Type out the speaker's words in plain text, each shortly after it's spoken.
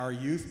Our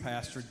youth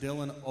pastor,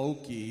 Dylan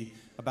Oakey,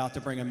 about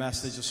to bring a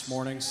message this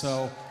morning.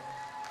 So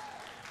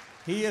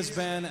he has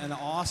been an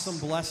awesome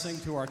blessing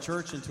to our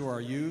church and to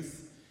our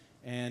youth.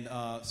 And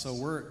so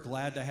we're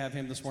glad to have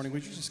him this morning.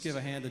 Would you just give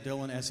a hand to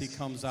Dylan as he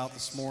comes out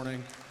this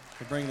morning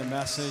to bring the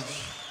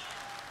message?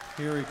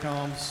 Here he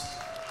comes.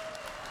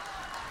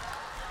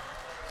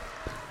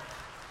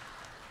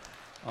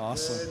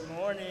 Awesome. Good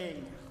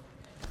morning.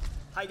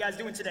 How you guys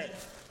doing today?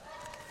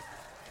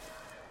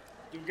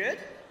 Doing good?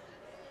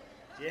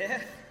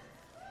 Yeah?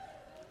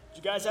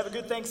 Did you guys have a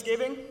good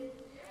Thanksgiving?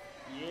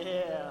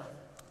 Yeah.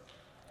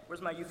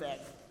 Where's my youth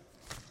at?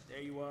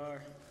 There you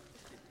are.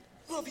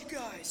 Love you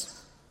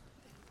guys.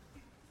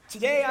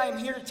 Today I am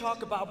here to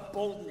talk about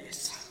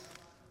boldness.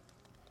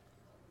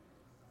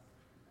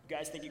 You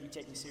guys think you can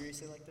take me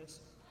seriously like this?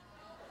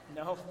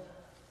 No?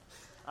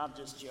 I'm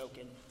just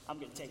joking. I'm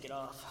gonna take it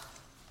off.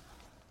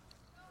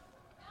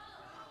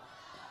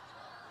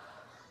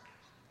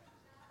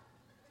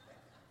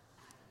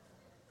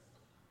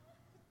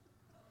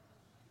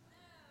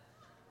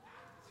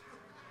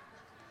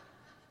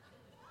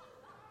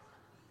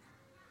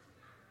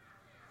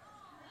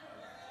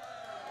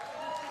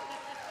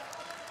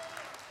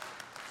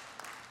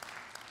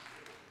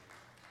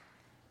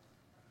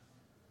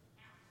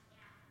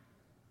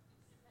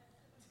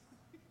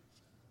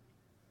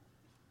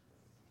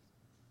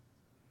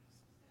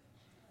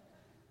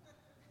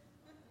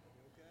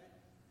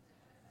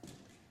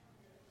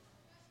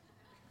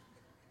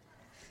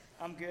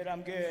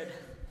 I'm good.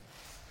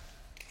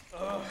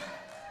 Ugh,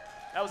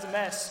 that was a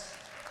mess.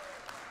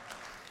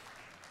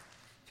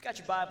 If you got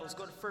your Bibles,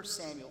 go to 1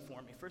 Samuel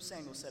for me, 1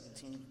 Samuel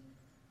 17.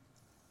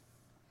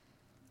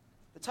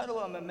 The title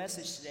of my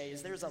message today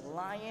is There's a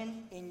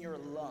Lion in Your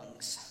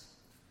Lungs.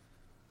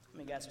 How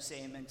many guys would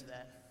say amen to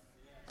that?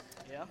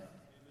 Yeah?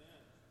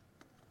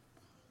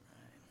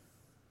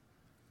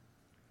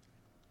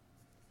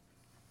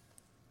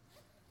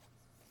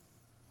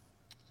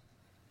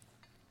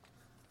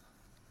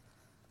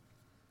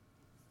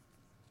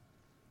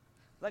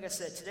 Like I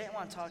said, today I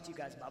want to talk to you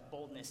guys about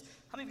boldness.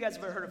 How many of you guys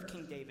have ever heard of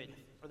King David,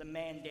 or the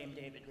man named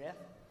David, yeah?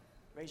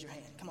 Raise your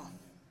hand, come on.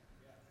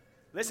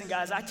 Listen,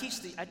 guys, I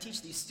teach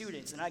these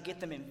students, and I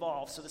get them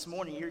involved, so this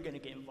morning you're going to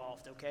get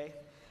involved, okay?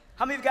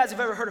 How many of you guys have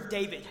ever heard of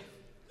David?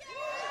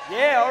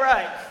 Yeah, all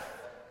right.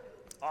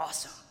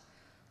 Awesome.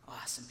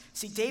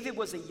 See, David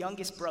was the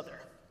youngest brother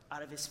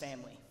out of his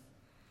family,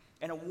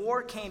 and a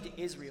war came to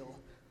Israel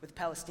with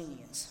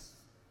Palestinians.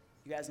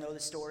 You guys know the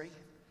story?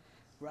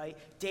 Right?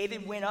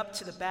 David went up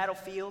to the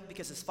battlefield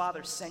because his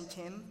father sent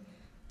him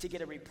to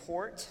get a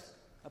report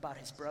about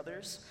his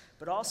brothers,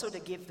 but also to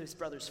give his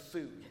brothers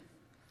food.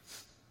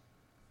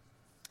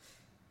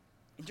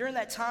 And during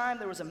that time,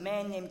 there was a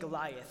man named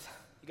Goliath.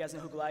 You guys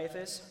know who Goliath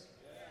is?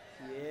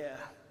 Yeah.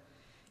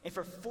 And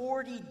for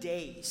 40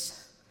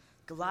 days,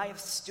 Goliath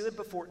stood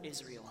before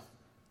Israel,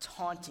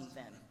 taunting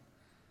them,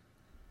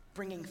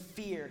 bringing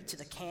fear to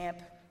the camp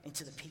and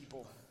to the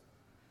people.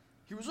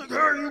 He was like,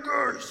 "Hey, you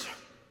guys.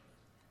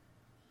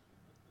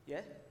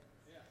 Yeah?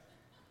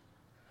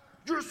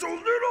 You're so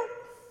little.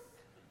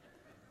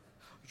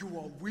 You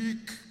are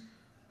weak.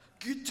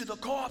 Get to the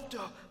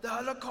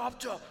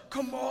helicopter.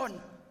 Come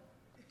on."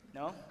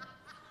 No?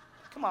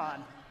 Come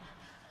on.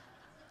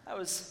 That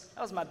was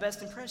my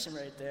best impression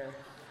right there.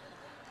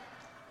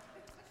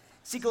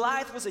 See,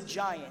 Goliath was a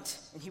giant,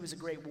 and he was a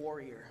great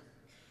warrior.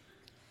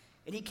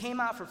 And he came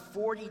out for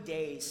 40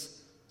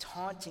 days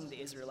taunting the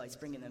Israelites,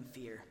 bringing them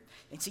fear.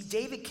 And see,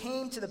 David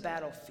came to the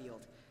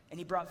battlefield, and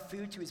he brought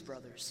food to his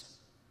brothers.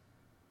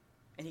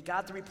 And he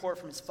got the report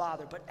from his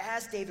father. But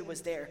as David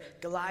was there,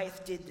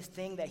 Goliath did the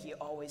thing that he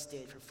always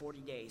did for 40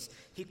 days.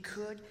 He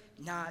could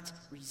not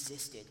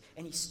resist it.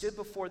 And he stood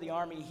before the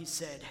army and he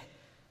said,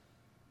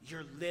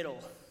 "You're little.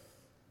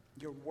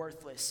 You're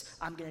worthless.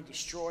 I'm going to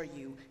destroy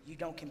you. You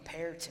don't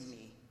compare to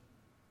me.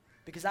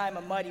 Because I am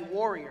a mighty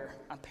warrior."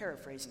 I'm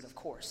paraphrasing, of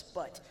course.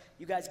 But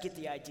you guys get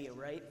the idea,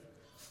 right?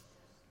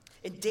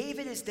 And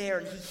David is there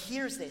and he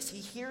hears this. He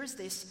hears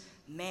this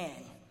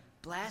man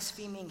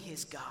blaspheming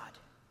his God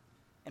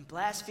and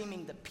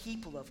blaspheming the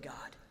people of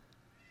God.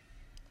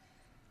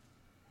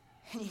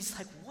 And he's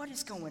like, "What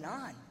is going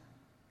on?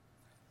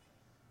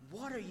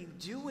 What are you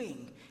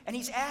doing?" And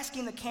he's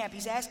asking the camp,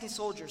 he's asking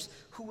soldiers,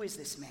 "Who is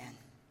this man?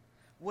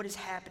 What is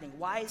happening?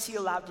 Why is he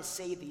allowed to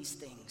say these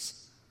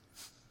things?"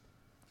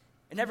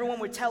 And everyone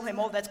would tell him,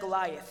 "Oh, that's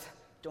Goliath.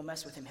 Don't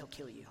mess with him, he'll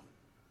kill you.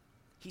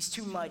 He's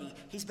too mighty.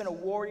 He's been a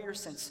warrior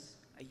since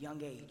a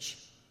young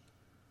age."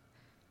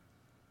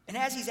 And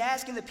as he's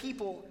asking the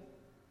people,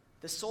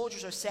 the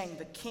soldiers are saying,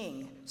 "The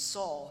king,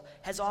 Saul,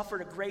 has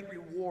offered a great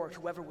reward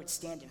whoever would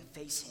stand and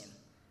face him."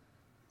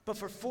 But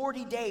for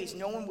 40 days,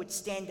 no one would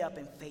stand up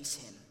and face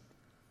him.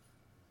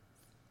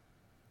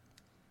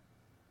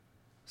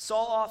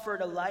 Saul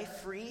offered a life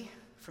free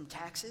from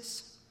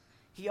taxes.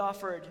 He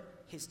offered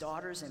his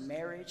daughters in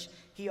marriage.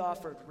 He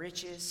offered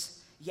riches.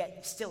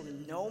 Yet still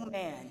no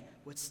man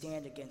would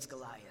stand against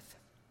Goliath.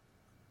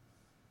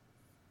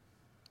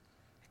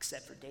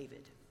 Except for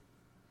David.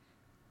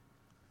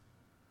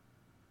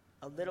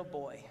 A little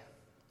boy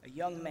a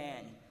young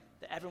man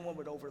that everyone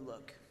would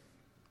overlook,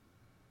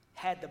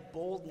 had the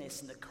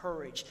boldness and the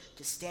courage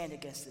to stand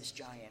against this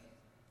giant.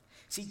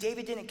 See,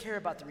 David didn't care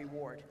about the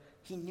reward.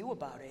 He knew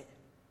about it,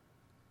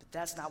 but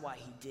that's not why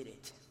he did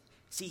it.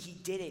 See, he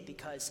did it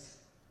because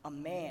a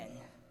man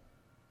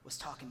was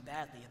talking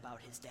badly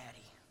about his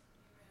daddy,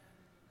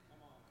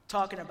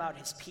 talking about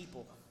his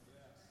people.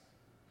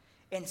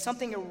 And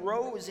something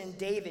arose in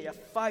David, a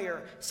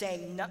fire,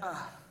 saying,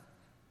 "Nuh-uh,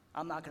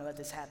 I'm not going to let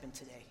this happen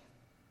today."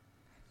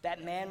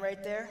 That man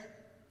right there,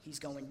 he's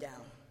going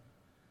down.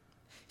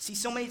 See,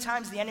 so many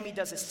times the enemy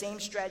does the same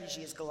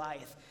strategy as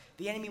Goliath.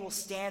 The enemy will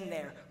stand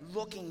there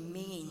looking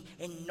mean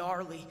and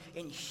gnarly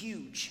and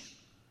huge.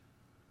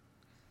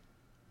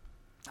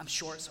 I'm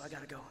short, so I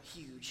got to go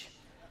huge,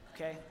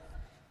 okay?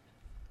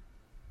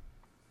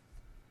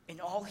 And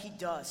all he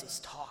does is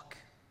talk.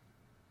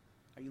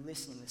 Are you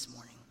listening this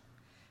morning?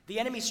 The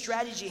enemy's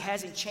strategy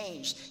hasn't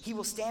changed. He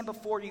will stand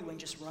before you and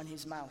just run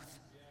his mouth,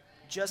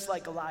 just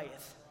like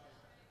Goliath.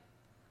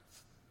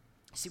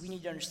 See, we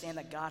need to understand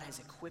that God has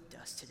equipped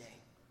us today.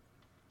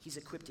 He's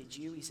equipped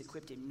you, he's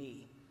equipped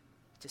me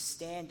to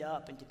stand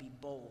up and to be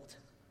bold.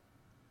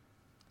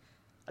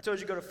 I told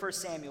you to go to 1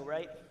 Samuel,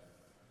 right?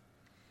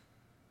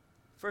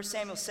 1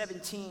 Samuel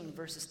 17,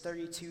 verses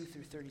 32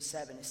 through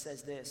 37, it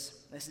says this.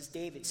 This is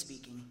David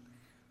speaking.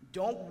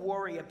 "Don't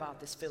worry about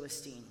this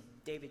Philistine,"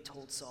 David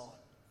told Saul.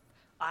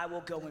 "I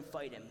will go and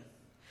fight him."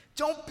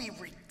 "Don't be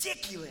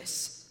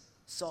ridiculous,"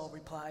 Saul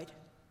replied.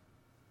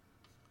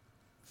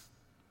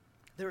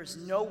 "There is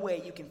no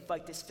way you can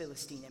fight this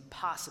Philistine and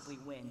possibly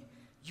win.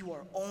 You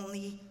are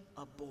only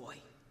a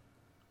boy.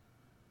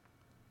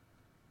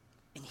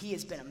 And he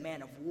has been a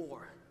man of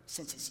war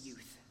since his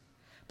youth."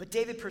 But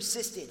David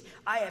persisted.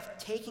 "I have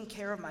taken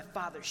care of my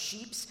father's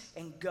sheep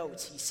and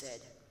goats," he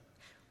said.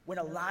 "When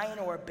a lion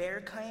or a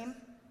bear came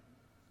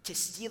to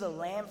steal a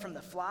lamb from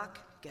the flock,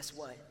 guess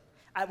what?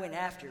 I went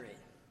after it.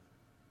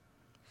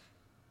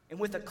 And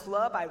with a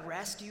club I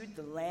rescued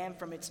the lamb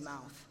from its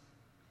mouth.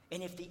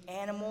 And if the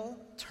animal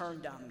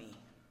turned on me,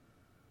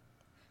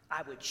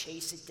 I would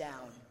chase it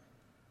down,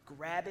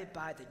 grab it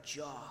by the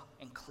jaw,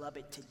 and club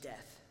it to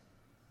death.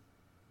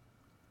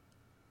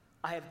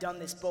 I have done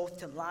this both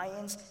to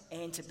lions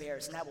and to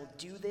bears, and I will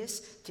do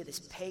this to this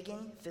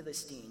pagan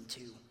Philistine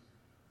too,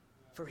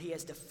 for he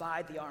has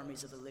defied the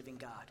armies of the living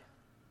God."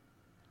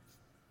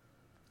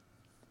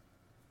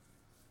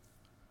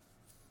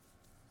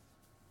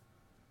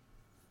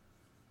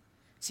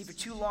 See, for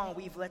too long,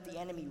 we've let the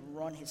enemy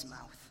run his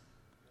mouth.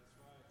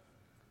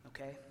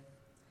 Okay?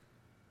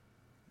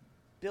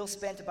 Bill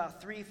spent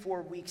about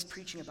 3-4 weeks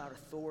preaching about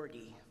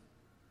authority.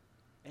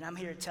 And I'm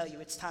here to tell you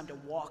it's time to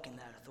walk in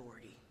that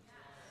authority.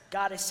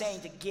 God is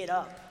saying to get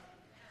up,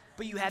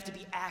 but you have to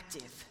be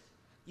active.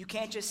 You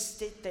can't just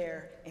sit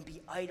there and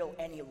be idle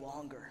any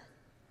longer.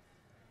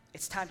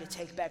 It's time to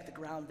take back the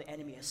ground the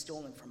enemy has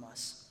stolen from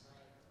us,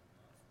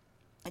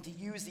 and to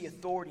use the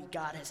authority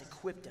God has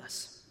equipped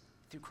us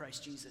through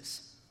Christ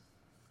Jesus.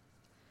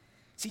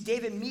 See,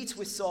 David meets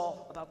with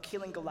Saul about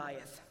killing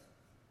Goliath.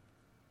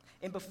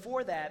 And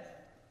before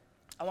that,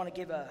 I want to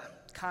give a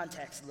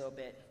context a little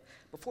bit.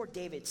 Before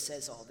David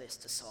says all this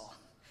to Saul,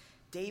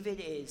 David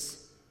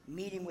is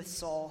meeting with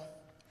Saul,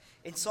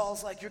 and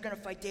Saul's like, "You're going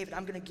to fight David.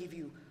 I'm going to give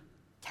you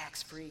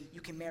tax-free.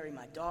 You can marry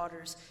my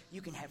daughters.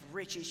 You can have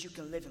riches. You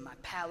can live in my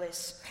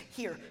palace.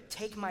 Here,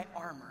 take my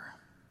armor.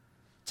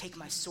 Take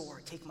my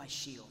sword. Take my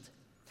shield."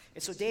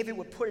 And so David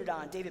would put it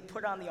on. David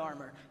put on the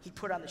armor. He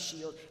put on the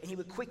shield, and he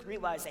would quickly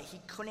realize that he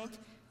couldn't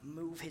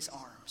move his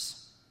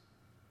arms.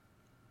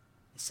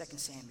 In 1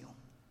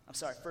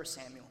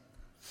 Samuel.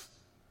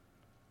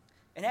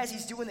 And as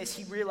he's doing this,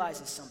 he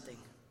realizes something.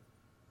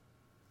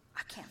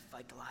 I can't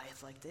fight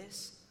Goliath like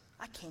this.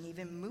 I can't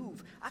even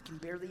move. I can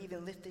barely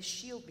even lift this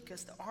shield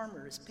because the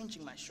armor is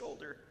pinching my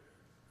shoulder.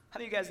 How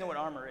many of you guys know what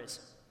armor is?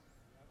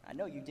 I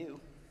know you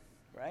do,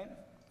 right?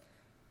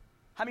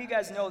 How many of you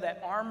guys know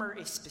that armor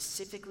is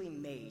specifically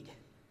made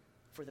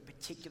for the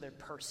particular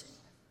person?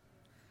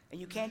 And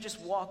you can't just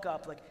walk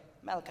up like,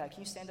 "Malachi, can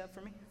you stand up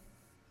for me?"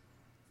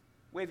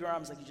 Wave your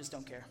arms like you just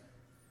don't care.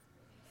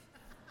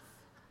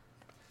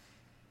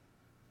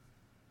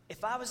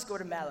 If I was to go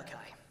to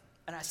Malachi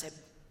and I said,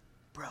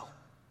 "Bro,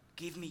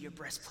 give me your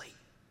breastplate.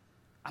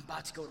 I'm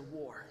about to go to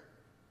war,"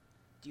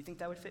 do you think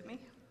that would fit me?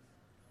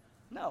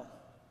 No.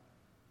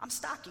 I'm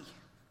stocky.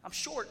 I'm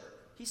short.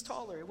 He's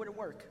taller. It wouldn't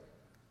work.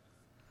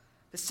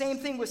 The same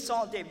thing with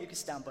Saul and David. You can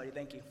sit down, buddy.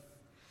 Thank you.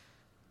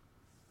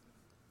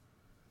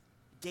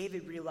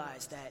 David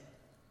realized that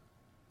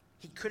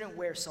he couldn't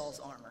wear Saul's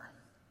armor.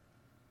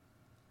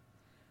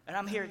 And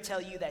I'm here to tell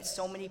you that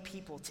so many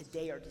people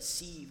today are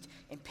deceived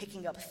in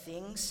picking up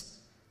things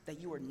that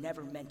you were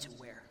never meant to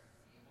wear.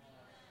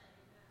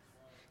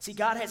 See,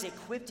 God has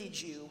equipped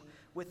you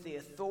with the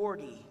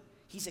authority.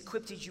 He's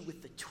equipped you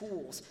with the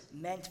tools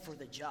meant for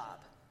the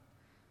job.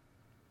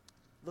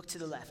 Look to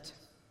the left.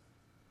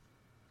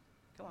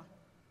 Come on.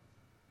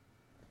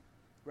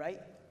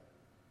 Right,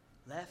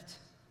 left,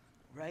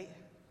 right,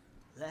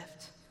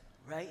 left,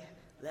 right,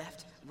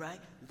 left, right,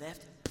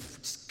 left.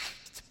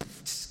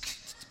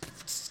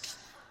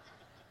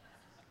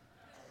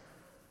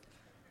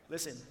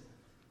 Listen,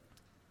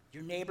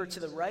 your neighbor to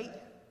the right,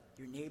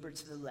 your neighbor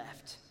to the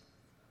left.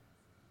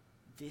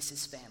 This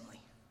is family.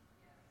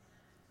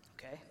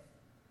 Okay?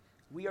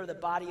 We are the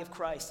body of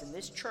Christ, and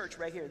this church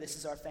right here, this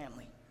is our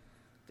family.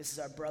 This is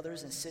our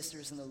brothers and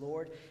sisters in the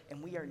Lord,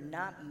 and we are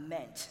not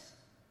meant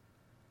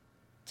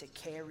to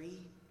carry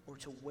or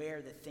to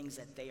wear the things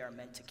that they are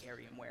meant to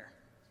carry and wear.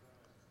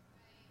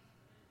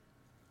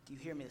 Do you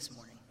hear me this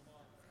morning?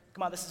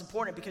 Come on, this is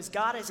important because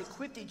God has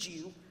equipped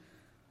you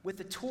with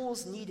the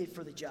tools needed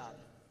for the job.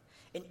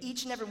 And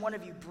each and every one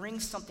of you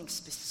brings something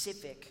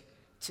specific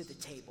to the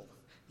table.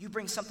 You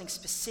bring something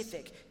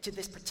specific to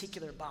this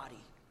particular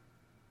body.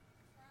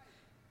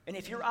 And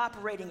if you're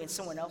operating in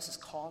someone else's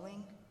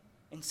calling,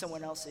 in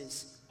someone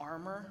else's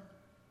armor,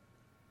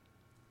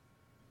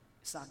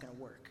 it's not going to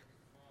work.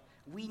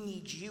 We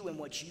need you in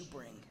what you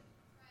bring.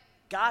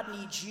 God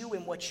needs you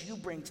in what you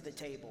bring to the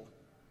table.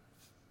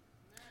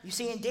 You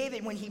see, in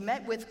David, when he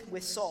met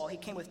with Saul, he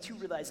came with two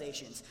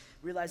realizations.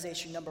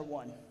 Realization number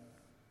one,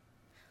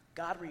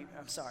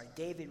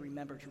 David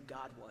remembered who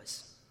God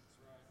was.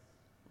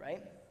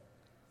 Right?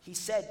 He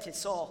said to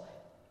Saul,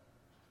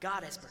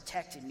 God has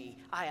protected me.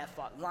 I have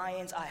fought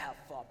lions, I have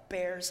fought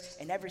bears,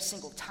 and every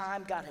single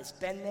time God has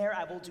been there,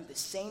 I will do the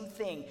same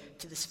thing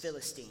to this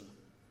Philistine.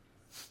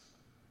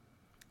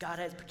 God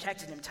has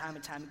protected him time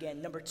and time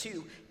again. Number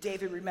two,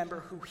 David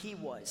remembered who he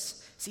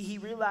was. See, he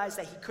realized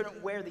that he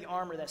couldn't wear the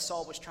armor that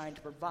Saul was trying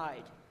to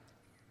provide.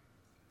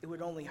 It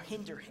would only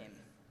hinder him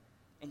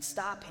and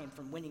stop him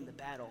from winning the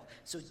battle.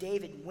 So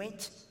David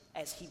went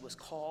as he was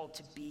called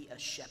to be a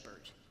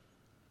shepherd.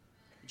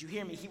 Did you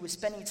hear me? He was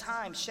spending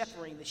time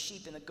shepherding the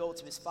sheep and the goats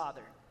of his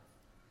father.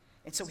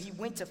 And so he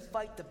went to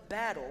fight the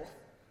battle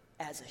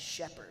as a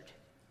shepherd,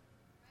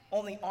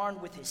 only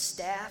armed with his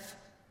staff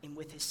and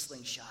with his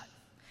slingshot.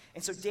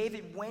 And so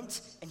David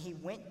went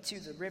to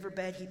the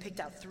riverbed. He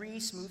picked out 3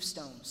 smooth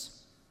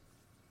stones.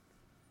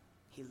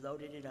 He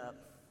loaded it up.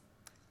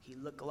 He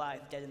looked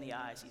Goliath dead in the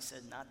eyes. He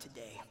said, not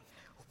today.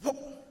 Whoop!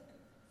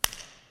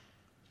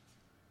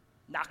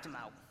 Knocked him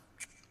out.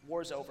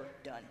 War's over.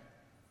 Done.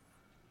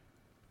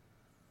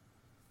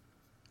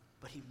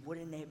 But he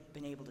wouldn't have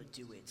been able to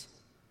do it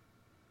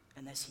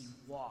unless he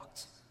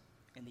walked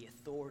in the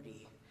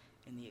authority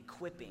and the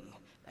equipping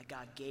that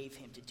God gave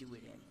him to do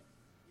it in.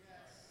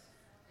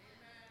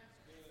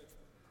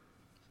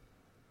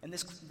 And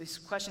these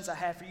questions I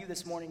have for you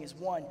this morning is,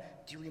 1,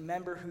 do you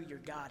remember who your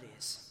God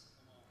is?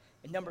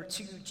 And number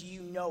 2, do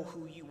you know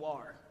who you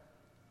are?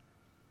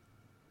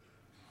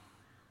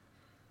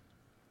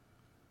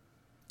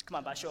 Come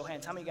on, by show of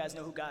hands, how many of you guys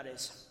know who God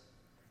is?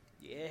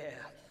 Yeah.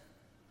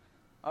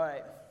 All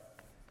right.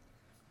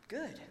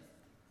 Good.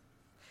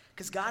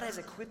 Because God has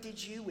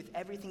equipped you with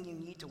everything you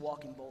need to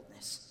walk in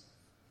boldness.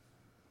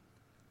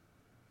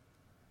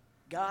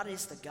 God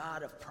is the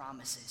God of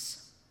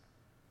promises,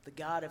 the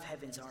God of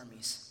heaven's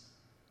armies.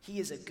 He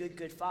is a good,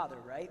 good father,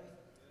 right?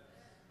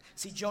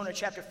 See, Jonah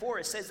chapter 4,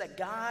 it says that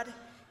God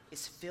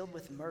is filled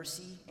with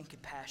mercy and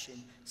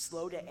compassion,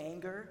 slow to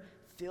anger,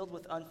 filled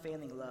with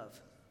unfailing love,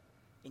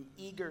 and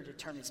eager to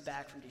turn his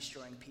back from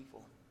destroying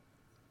people.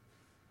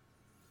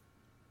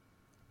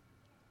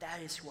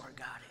 That is who our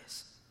God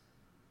is.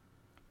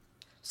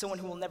 Someone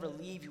who will never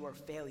leave you or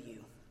fail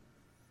you.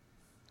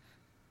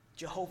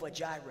 Jehovah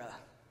Jireh,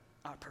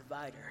 our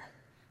provider.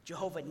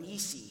 Jehovah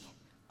Nisi,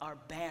 our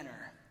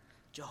banner.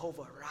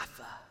 Jehovah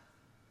Rapha,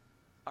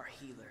 our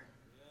healer.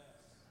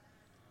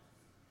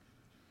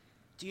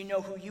 Do you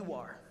know who you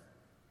are?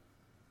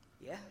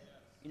 Yeah?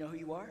 You know who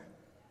you are?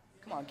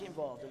 Come on, get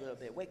involved a little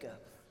bit. Wake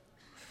up.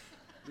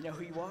 You know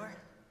who you are?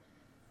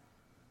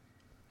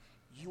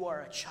 You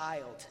are a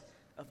child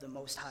of the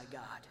Most High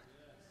God.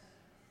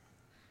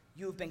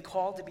 You have been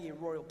called to be a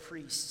royal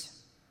priest.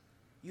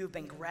 You have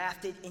been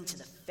grafted into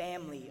the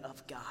family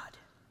of God.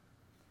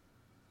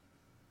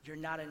 You're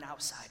not an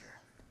outsider.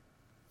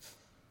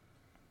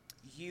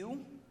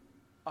 You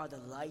are the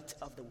light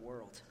of the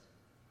world.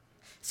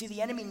 See,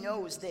 the enemy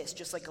knows this,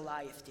 just like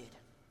Goliath did.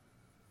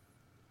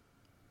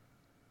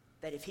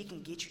 That if he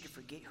can get you to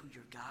forget who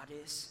your God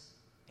is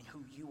and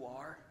who you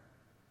are,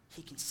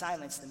 he can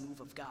silence the move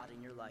of God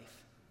in your life.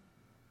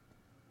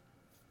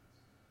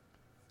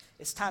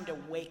 It's time to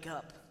wake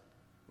up,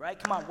 right?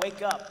 Come on,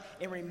 wake up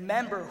and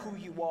remember who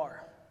you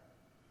are.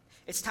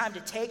 It's time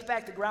to take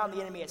back the ground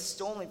the enemy has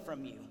stolen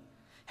from you,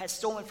 has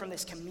stolen from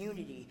this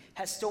community,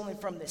 has stolen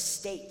from this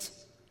state.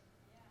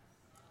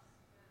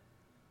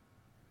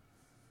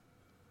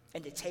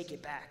 And to take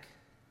it back.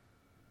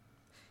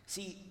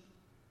 See,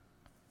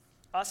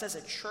 us as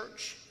a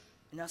church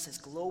and us as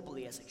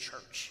globally as a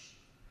church,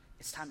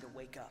 it's time to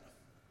wake up.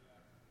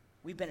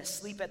 We've been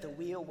asleep at the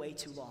wheel way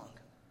too long.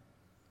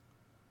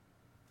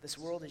 This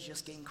world is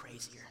just getting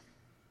crazier.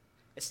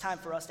 It's time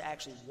for us to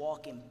actually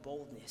walk in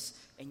boldness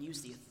and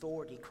use the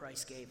authority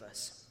Christ gave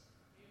us.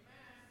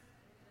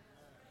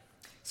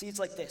 See, it's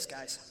like this,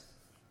 guys.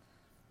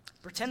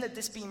 Pretend that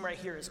this beam right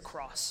here is a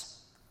cross.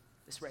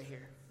 This right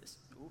here.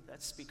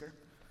 That's speaker.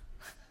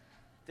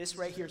 This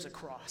right here is a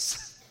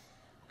cross.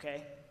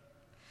 Okay?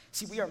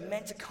 See, we are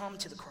meant to come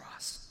to the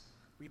cross.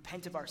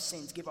 repent of our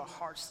sins, give our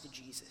hearts to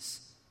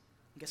Jesus.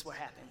 And guess what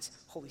happens?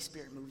 Holy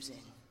Spirit moves in.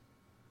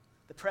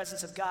 The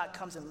presence of God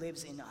comes and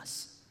lives in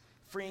us,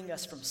 freeing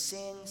us from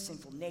sin,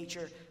 sinful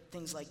nature,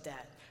 things like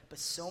that. But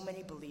so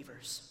many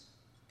believers,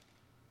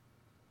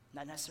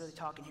 not necessarily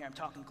talking here, I'm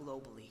talking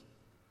globally,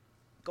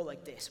 go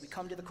like this. We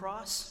come to the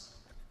cross,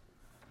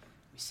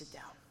 we sit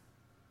down,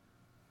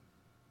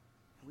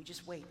 and we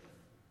just wait,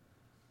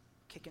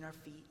 kicking our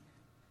feet,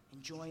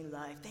 enjoying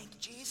life. Thank you,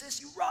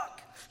 Jesus, you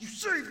rock. You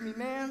saved me,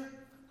 man.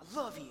 I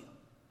love you.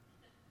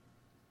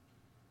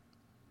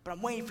 But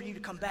I'm waiting for you to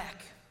come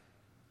back.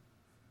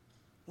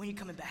 When are you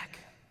coming back?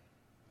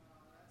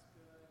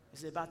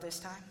 Is it about this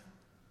time?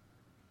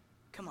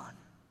 Come on.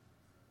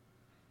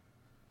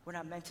 We're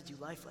not meant to do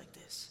life like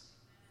this.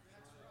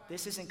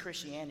 This isn't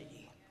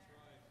Christianity.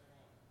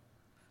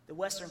 The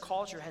Western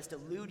culture has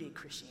diluted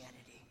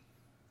Christianity.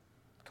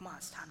 Come on,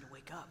 it's time to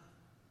wake up.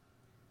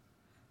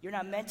 You're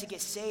not meant to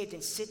get saved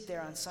and sit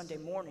there on Sunday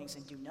mornings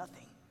and do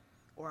nothing,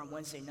 or on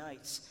Wednesday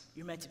nights.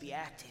 You're meant to be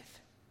active,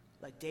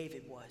 like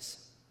David was.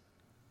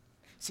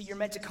 See, you're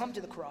meant to come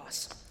to the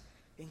cross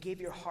and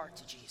give your heart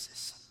to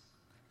Jesus.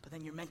 But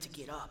then you're meant to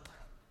get up,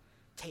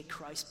 take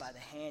Christ by the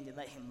hand, and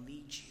let him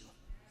lead you.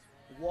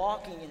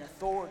 Walking in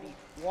authority,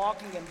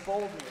 walking in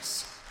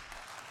boldness.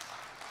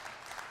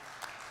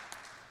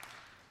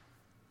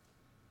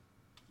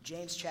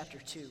 James chapter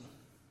 2,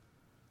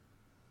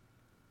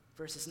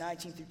 verses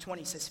 19 through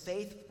 20 says,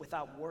 faith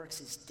without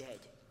works is dead.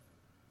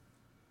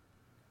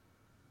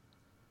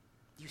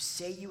 You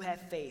say you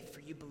have faith, for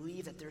you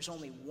believe that there's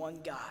only one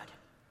God.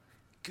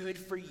 Good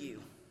for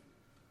you.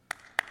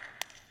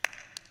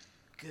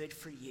 Good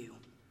for you.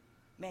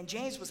 Man,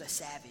 James was a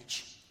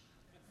savage.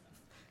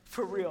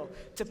 For real.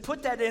 To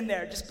put that in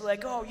there, just be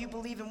like, oh, you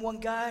believe in one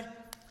God?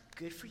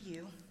 Good for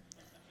you.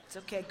 It's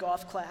okay,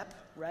 golf clap,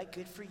 right?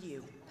 Good for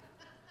you.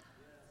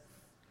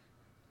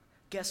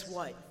 Guess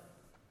what?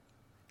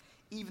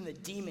 Even the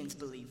demons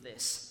believe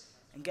this.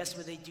 And guess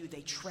what they do?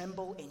 They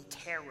tremble in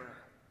terror.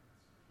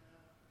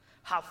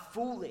 How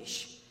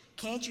foolish.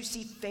 Can't you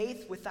see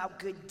faith without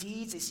good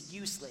deeds is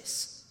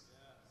useless?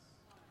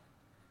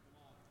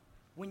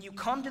 When you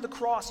come to the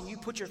cross and you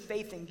put your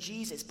faith in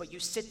Jesus, but you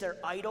sit there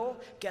idle,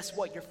 guess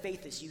what? Your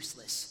faith is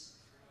useless.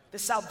 The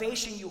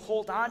salvation you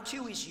hold on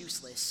to is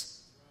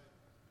useless.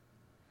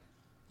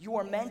 You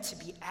are meant to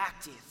be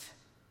active,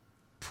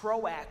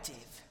 proactive,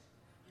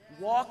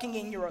 walking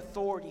in your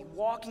authority,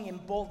 walking in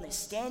boldness,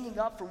 standing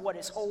up for what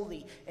is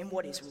holy and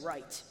what is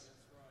right,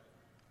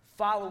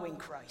 following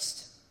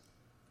Christ.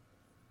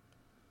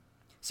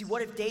 See,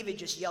 what if David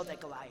just yelled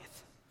at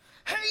Goliath?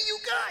 Hey, you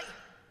guy!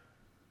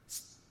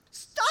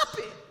 Stop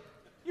it!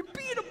 You're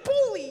being a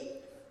bully!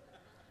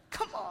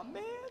 Come on,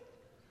 man.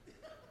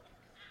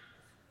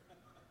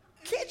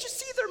 Can't you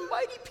see they're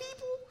mighty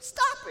people?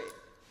 Stop it.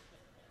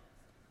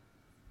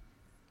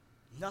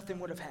 Nothing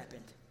would have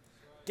happened.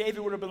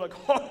 David would have been like,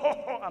 ho,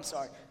 ho, ho. I'm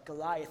sorry.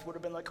 Goliath would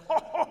have been like, ho,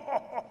 ho,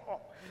 ho, ho,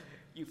 ho.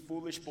 You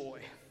foolish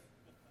boy.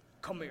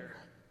 Come here.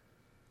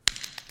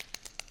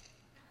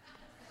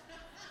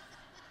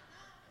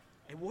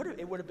 It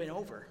would have been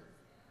over.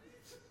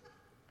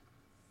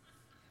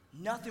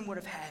 Nothing would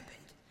have happened.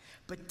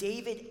 But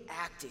David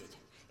acted,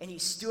 and he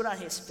stood on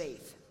his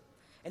faith,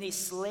 and he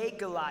slayed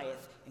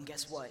Goliath, and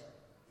guess what?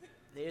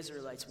 The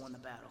Israelites won the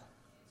battle.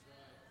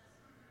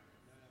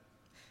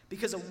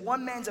 Because of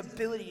one man's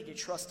ability to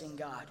trust in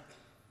God,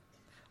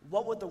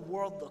 what would the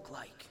world look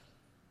like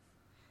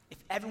if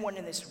everyone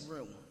in this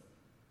room,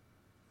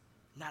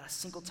 not a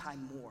single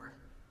time more,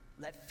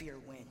 let fear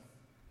win,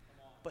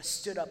 but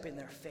stood up in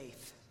their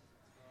faith?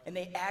 And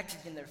they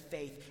acted in their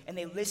faith, and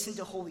they listened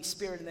to Holy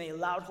Spirit, and they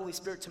allowed Holy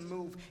Spirit to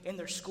move in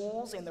their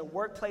schools, in their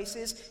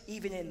workplaces,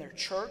 even in their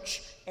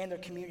church and their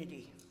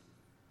community.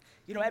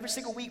 You know, every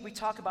single week we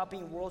talk about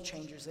being world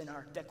changers in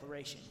our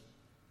declaration,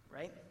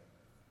 right?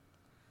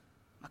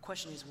 My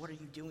question is, what are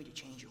you doing to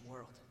change your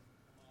world?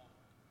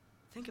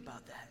 Think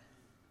about that.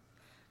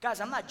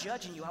 Guys, I'm not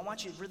judging you. I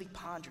want you to really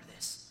ponder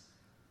this.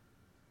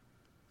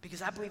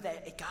 Because I believe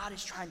that God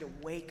is trying to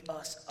wake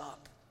us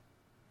up.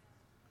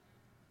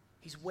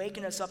 He's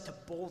waking us up to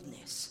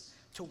boldness,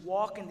 to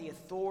walk in the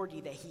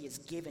authority that he has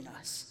given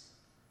us.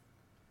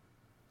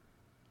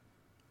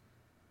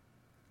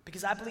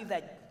 Because I believe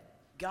that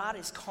God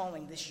is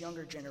calling this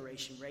younger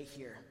generation right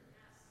here,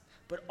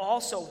 but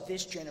also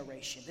this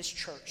generation, this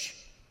church,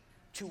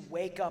 to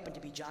wake up and to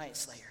be giant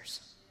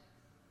slayers.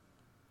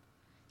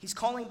 He's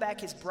calling back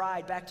his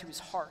bride back to his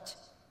heart,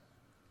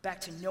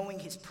 back to knowing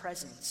his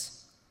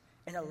presence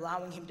and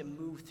allowing him to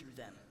move through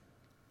them.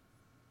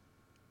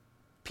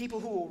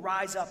 People who will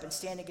rise up and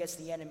stand against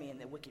the enemy and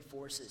the wicked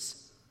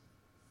forces.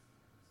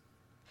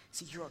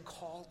 See, you are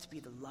called to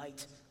be the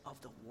light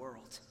of the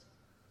world.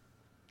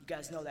 You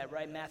guys know that,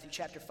 right? Matthew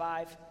chapter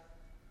 5,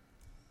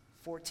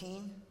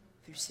 14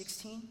 through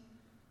 16.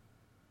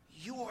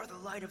 You are the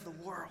light of the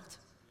world.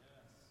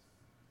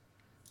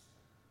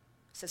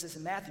 It says this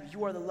in Matthew,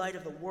 you are the light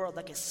of the world,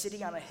 like a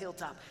city on a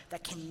hilltop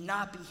that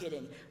cannot be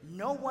hidden.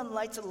 No one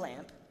lights a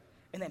lamp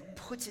and then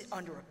puts it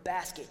under a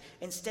basket.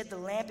 Instead, the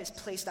lamp is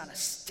placed on a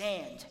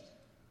stand,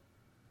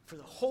 for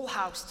the whole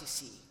house to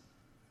see.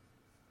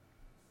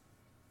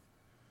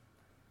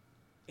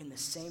 In the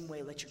same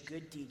way, let your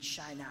good deeds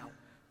shine out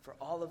for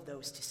all of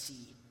those to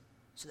see,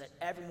 so that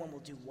everyone will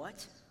do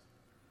what?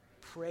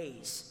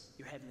 Praise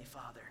your heavenly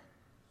Father.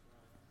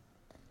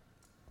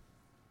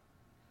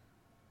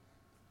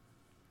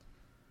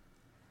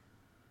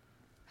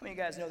 How many of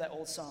you guys know that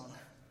old song?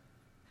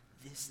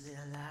 This little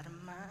light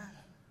of mine,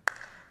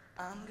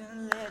 I'm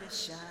gonna let it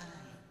shine.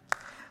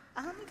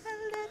 I'm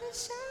gonna let it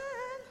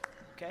shine.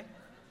 Okay?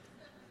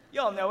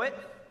 Y'all know it.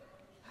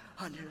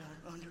 Under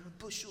a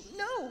bushel.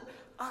 No,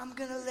 I'm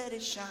gonna let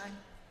it shine.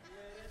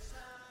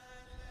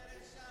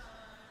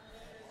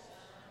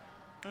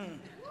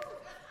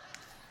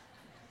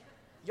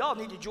 Y'all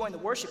need to join the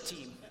worship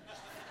team.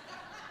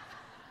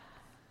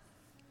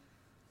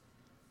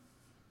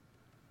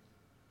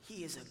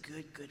 He is a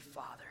good, good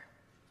Father.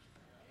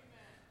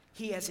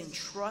 He has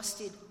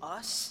entrusted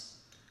us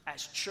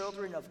as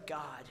children of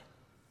God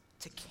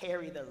to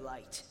carry the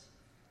light,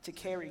 to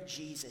carry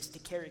Jesus, to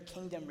carry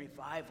kingdom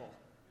revival.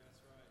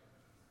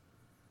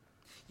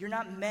 You're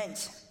not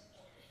meant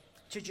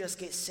to just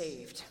get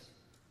saved.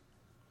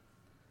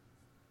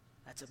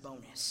 That's a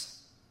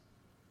bonus.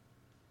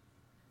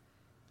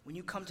 When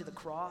you come to the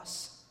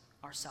cross,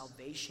 our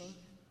salvation,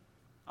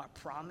 our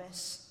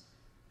promise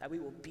that we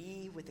will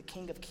be with the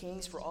King of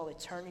Kings for all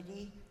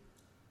eternity,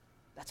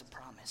 that's a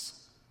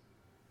promise.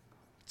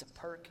 It's a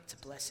perk, it's a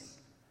blessing.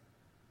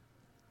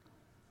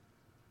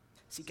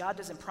 See, God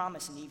doesn't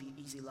promise an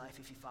easy life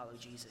if you follow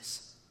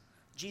Jesus.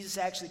 Jesus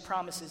actually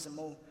promises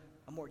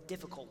a more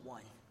difficult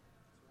one,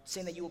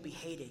 saying that you will be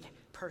hated,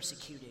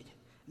 persecuted,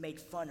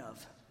 made fun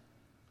of,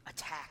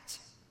 attacked.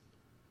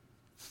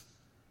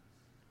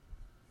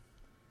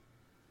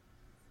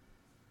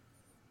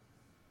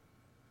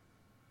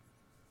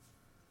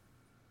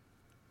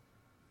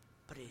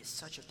 But it is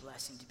such a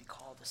blessing to be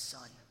called a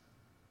son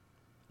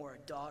or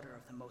a daughter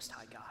of the Most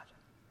High God.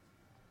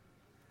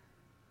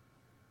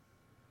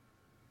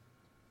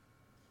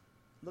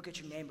 Look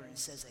at your neighbor and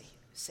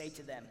say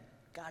to them,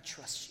 God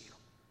trusts you.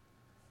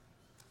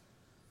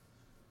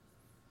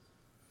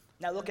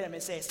 Now look at him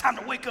and say, it's time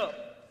to wake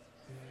up.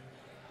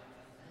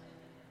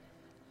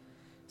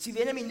 See,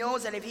 the enemy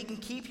knows that if he can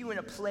keep you in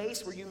a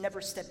place where you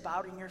never step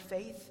out in your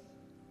faith,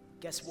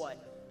 guess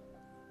what?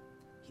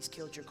 He's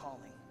killed your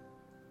calling.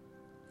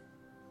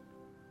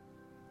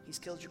 He's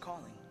killed your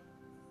calling.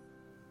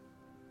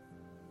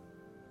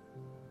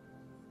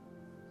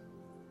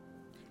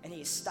 And he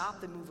has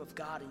stopped the move of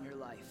God in your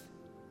life.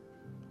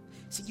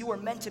 See, you are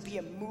meant to be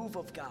a move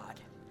of God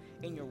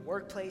in your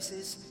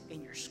workplaces,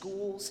 in your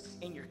schools,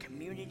 in your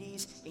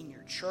communities, in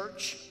your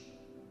church.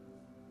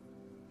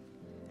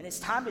 And it's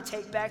time to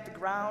take back the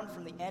ground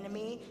from the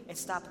enemy and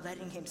stop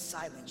letting him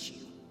silence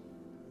you.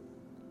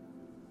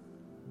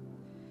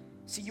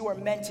 See, you are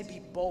meant to be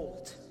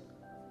bold.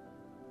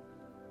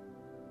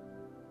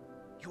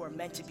 You are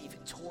meant to be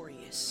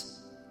victorious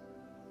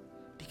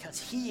because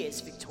he is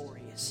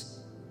victorious.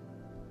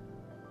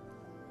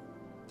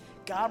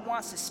 God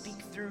wants to speak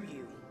through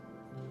you.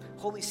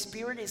 Holy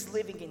Spirit is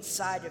living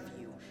inside of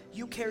you.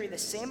 You carry the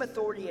same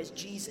authority as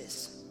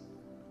Jesus.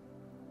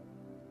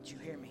 Did you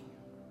hear me?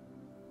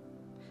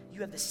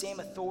 You have the same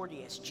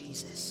authority as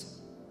Jesus.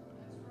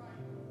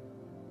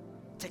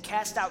 To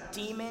cast out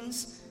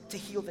demons, to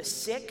heal the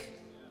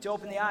sick, to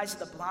open the eyes of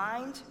the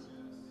blind,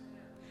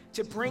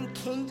 to bring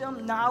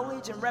kingdom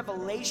knowledge and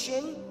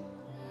revelation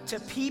to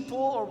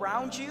people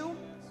around you.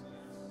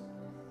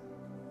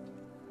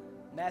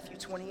 Matthew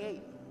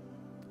 28.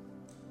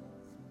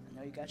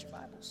 I know you got your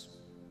Bibles.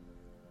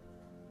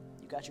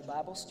 You got your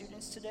Bible,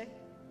 students, today?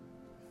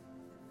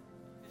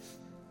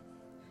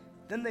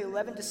 Then the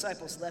 11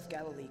 disciples left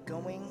Galilee,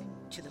 going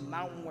to the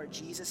mountain where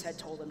Jesus had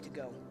told them to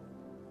go.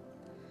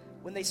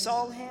 When they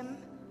saw him,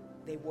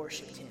 they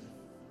worshiped him.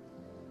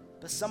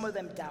 But some of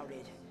them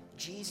doubted.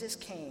 Jesus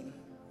came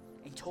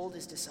and told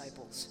his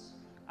disciples,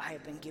 I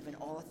have been given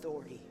all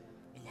authority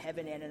in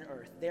heaven and on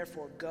earth.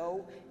 Therefore,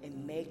 go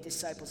and make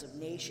disciples of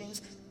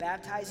nations,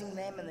 baptizing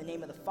them in the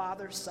name of the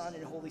Father, Son,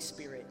 and Holy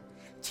Spirit.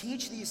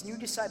 Teach these new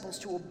disciples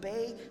to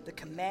obey the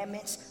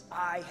commandments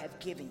I have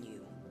given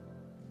you.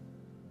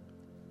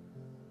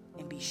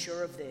 And be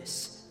sure of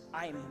this,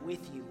 I am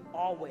with you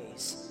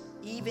always,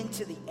 even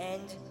to the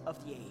end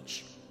of the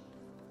age.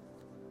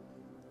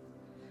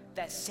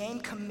 That same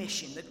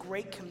commission, the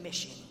Great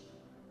Commission,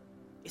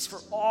 is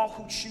for all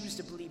who choose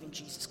to believe in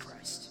Jesus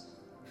Christ.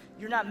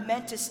 You're not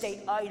meant to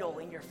stay idle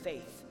in your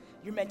faith.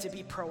 You're meant to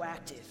be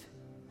proactive.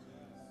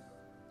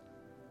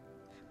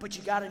 But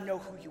you got to know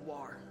who you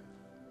are.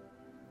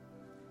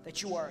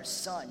 That you are a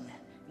son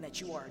and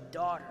that you are a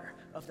daughter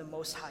of the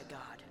Most High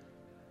God.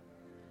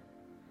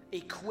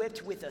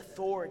 Equipped with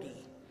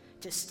authority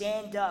to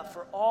stand up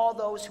for all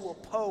those who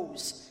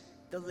oppose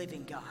the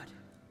living God.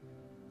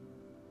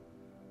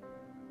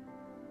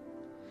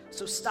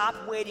 So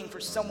stop waiting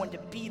for someone to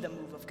be the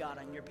move of God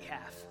on your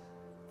behalf.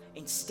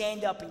 And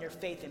stand up in your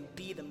faith and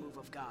be the move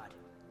of God.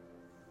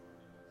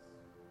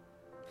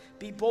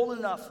 Be bold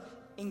enough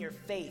in your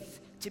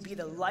faith to be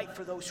the light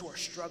for those who are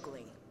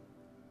struggling.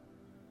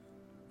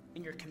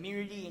 in your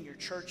community, in your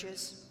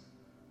churches,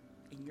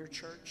 in your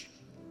church.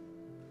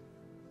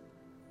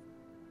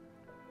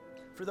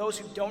 For those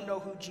who don't know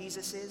who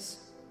Jesus is,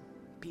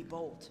 be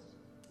bold.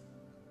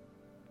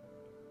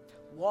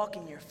 Walk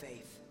in your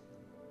faith.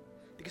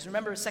 Because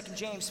remember 2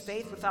 James,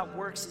 faith without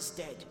works is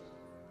dead.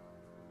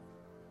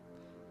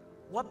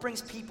 What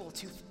brings people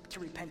to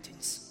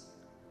repentance?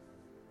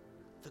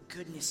 The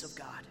goodness of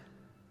God.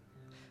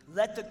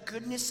 Let the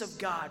goodness of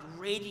God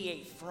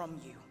radiate from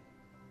you,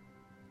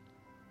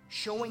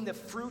 showing the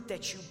fruit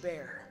that you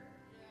bear.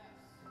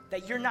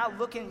 That you're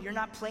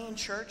not playing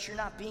church, you're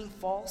not being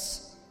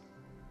false.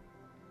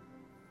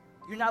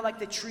 You're not like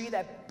the tree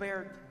that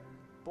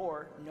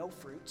bore no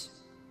fruit,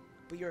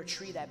 but you're a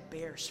tree that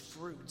bears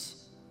fruit.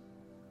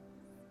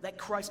 Let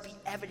Christ be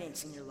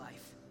evidence in your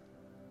life.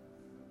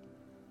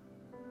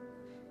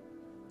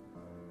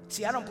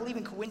 See, I don't believe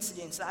in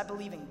coincidence. I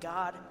believe in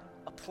God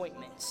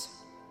appointments.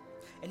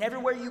 And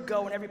everywhere you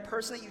go and every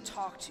person that you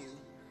talk to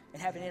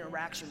and have an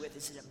interaction with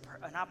is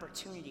an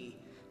opportunity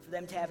for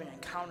them to have an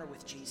encounter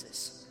with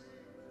Jesus.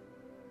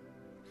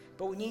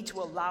 But we need to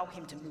allow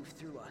him to move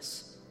through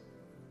us.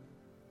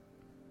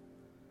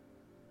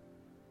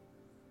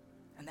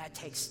 And that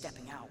takes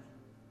stepping out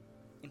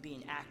and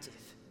being active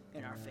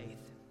in our faith.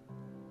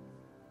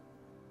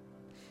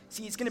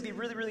 See, it's going to be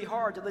really, really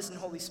hard to listen to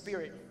Holy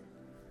Spirit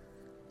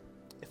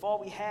if all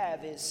we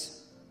have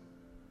is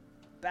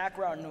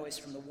background noise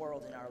from the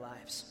world in our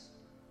lives.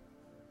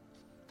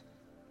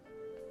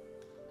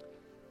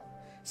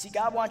 See,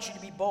 God wants you to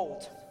be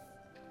bold.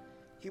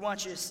 He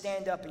wants you to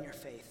stand up in your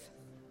faith.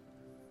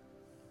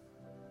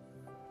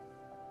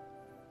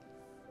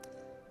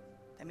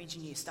 That means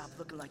you need to stop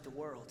looking like the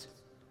world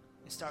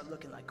and start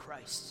looking like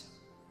Christ.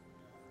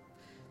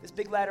 This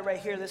big ladder right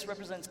here, this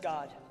represents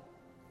God.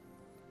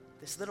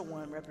 This little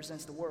one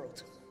represents the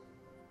world.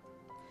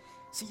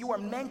 See, you are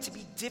meant to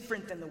be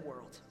different than the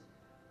world.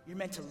 You're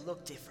meant to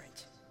look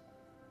different,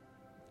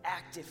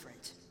 act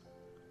different.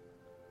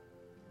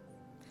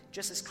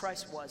 Just as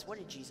Christ was, what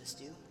did Jesus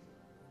do?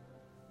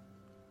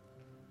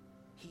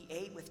 He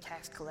ate with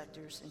tax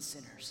collectors and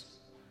sinners.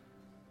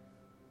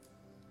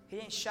 He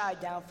didn't shy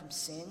down from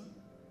sin,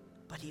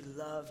 but he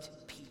loved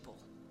people.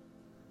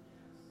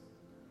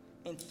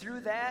 And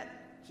through that,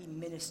 he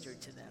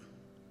ministered to them,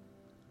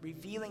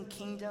 revealing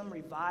kingdom,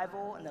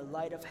 revival, and the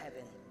light of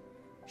heaven,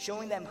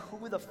 showing them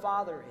who the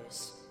Father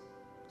is,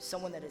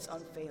 someone that is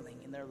unfailing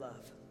in their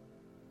love.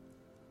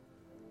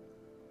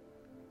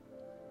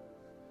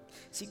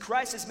 See,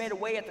 Christ has made a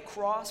way at the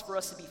cross for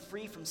us to be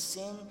free from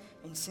sin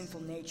and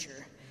sinful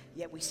nature,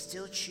 yet we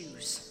still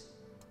choose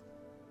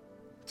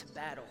to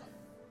battle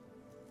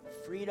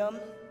freedom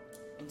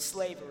and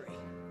slavery.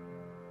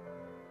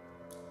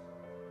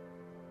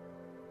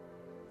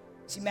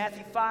 See,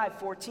 Matthew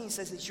 5:14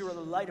 says that you are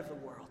the light of the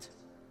world,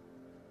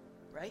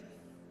 right?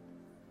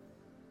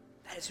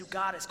 That is who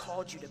God has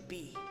called you to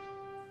be.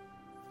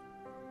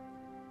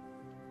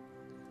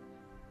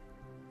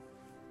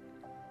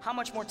 How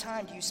much more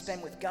time do you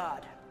spend with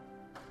God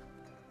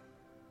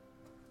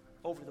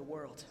over the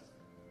world?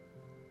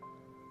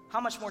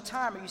 How much more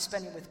time are you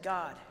spending with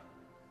God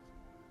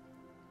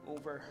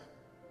over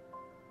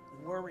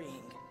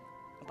worrying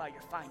about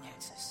your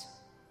finances?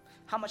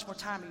 How much more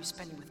time are you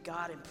spending with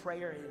God in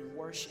prayer and in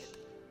worship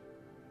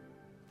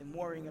than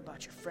worrying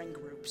about your friend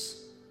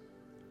groups?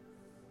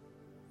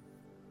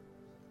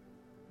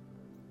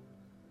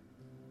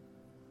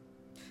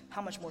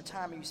 How much more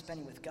time are you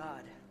spending with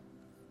God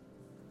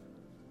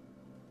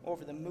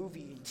over the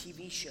movie and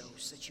TV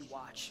shows that you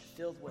watch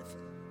filled with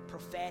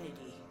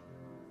profanity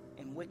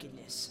and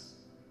wickedness?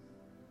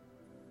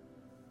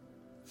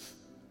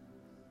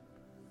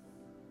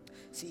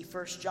 See,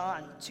 1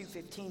 John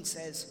 2:15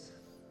 says,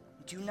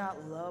 "Do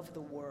not love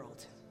the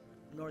world,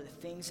 nor the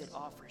things it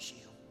offers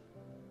you.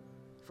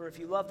 For if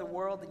you love the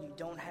world, then you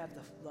don't have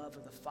the love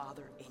of the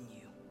Father in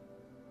you."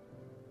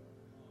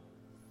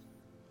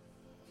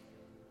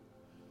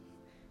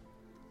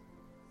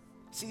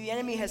 See, the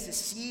enemy has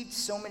deceived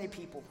so many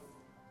people,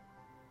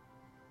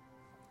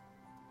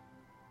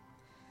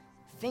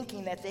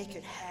 thinking that they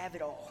could have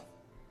it all.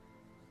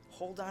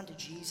 Hold on to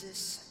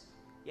Jesus,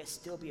 yet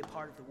still be a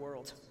part of the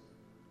world.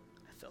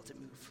 I felt it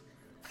move.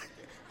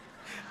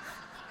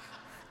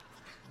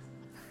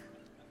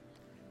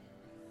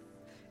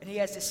 And he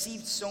has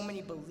deceived so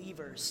many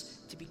believers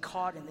to be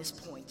caught in this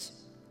point,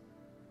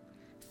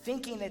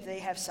 thinking that they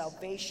have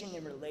salvation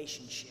and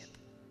relationship,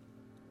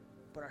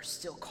 but are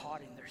still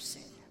caught in their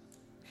sin.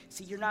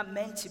 See, you're not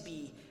meant to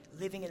be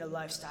living in a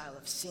lifestyle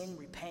of sin,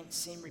 repent,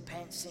 sin,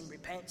 repent, sin,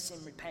 repent,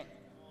 sin, repent.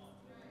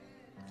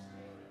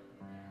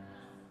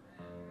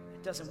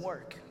 It doesn't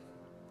work.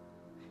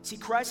 See,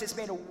 Christ has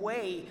made a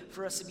way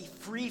for us to be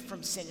free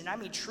from sin, and I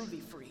mean truly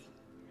free,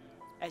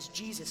 as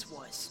Jesus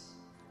was.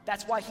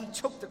 That's why he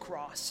took the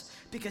cross,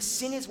 because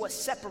sin is what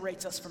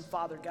separates us from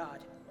Father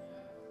God.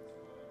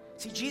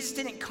 See, Jesus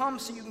didn't come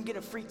so you can get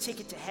a free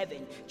ticket to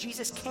heaven.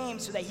 Jesus came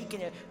so that he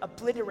can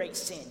obliterate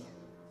sin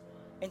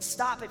and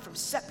stop it from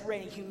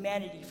separating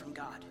humanity from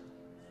God.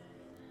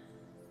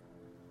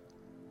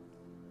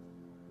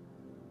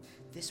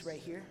 this right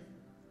here,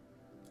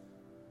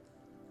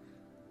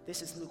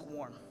 this is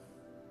lukewarm.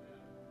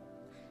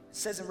 It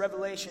says in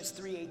Revelations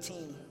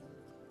 3:18,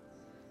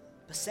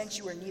 but since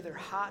you are neither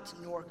hot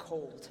nor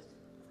cold,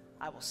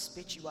 I will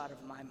spit you out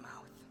of my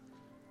mouth.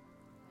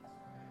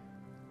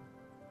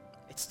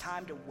 It's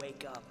time to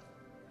wake up.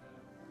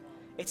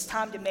 It's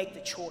time to make the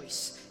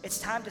choice. It's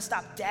time to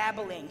stop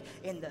dabbling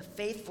in the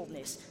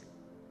faithfulness,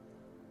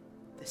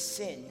 the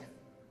sin,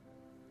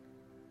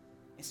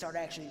 and start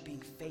actually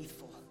being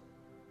faithful.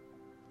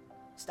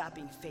 Stop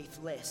being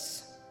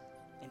faithless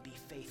and be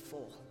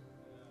faithful.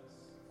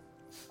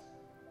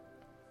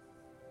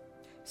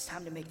 It's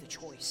time to make the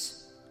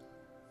choice.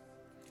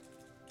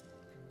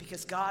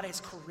 Because God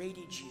has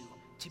created you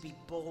to be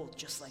bold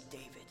just like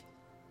David.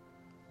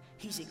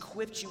 He's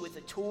equipped you with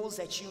the tools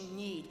that you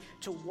need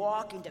to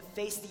walk and to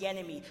face the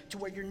enemy, to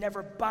where you're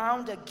never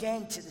bound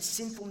again to the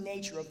sinful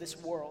nature of this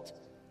world,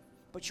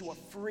 but you are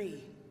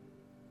free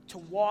to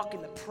walk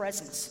in the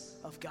presence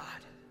of God.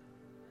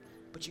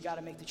 But you got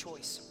to make the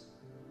choice.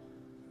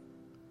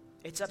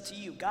 It's up to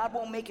you. God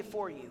won't make it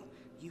for you.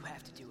 You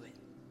have to do it.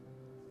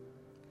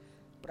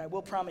 But I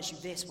will promise you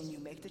this, when you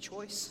make the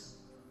choice,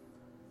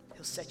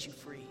 He'll set you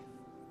free.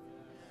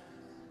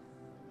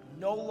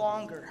 No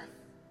longer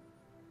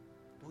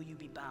will you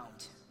be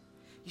bound.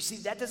 You see,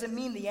 that doesn't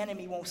mean the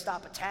enemy won't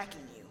stop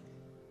attacking you.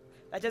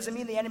 That doesn't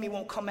mean the enemy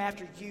won't come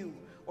after you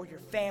or your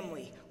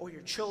family or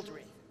your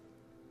children.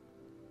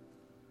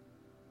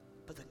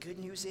 But the good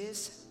news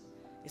is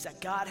that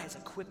God has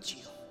equipped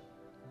you.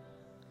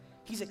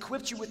 He's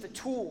equipped you with the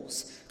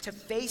tools to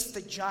face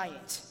the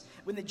giant.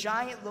 When the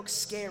giant looks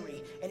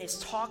scary and is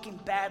talking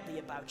badly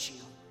about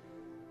you,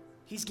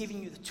 He's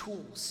giving you the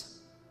tools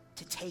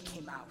to take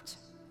him out.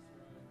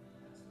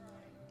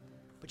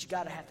 But you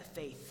got to have the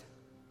faith.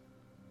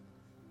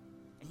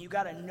 And you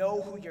got to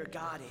know who your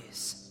God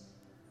is.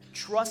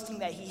 Trusting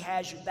that He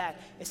has your back.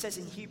 It says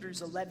in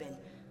Hebrews 11,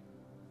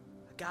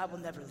 God will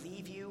never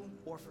leave you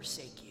or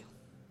forsake you.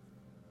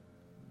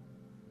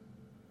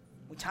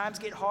 When times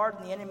get hard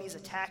and the enemy is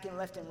attacking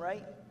left and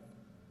right,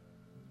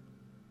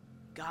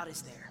 God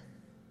is there,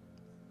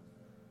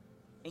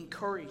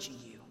 encouraging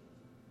you,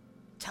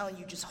 telling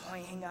you just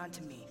hang on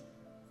to me.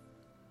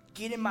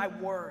 Get in my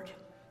word.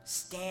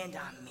 Stand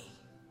on me.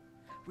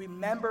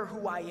 Remember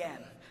who I am.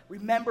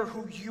 Remember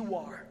who you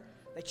are,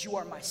 that you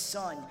are my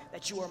son,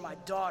 that you are my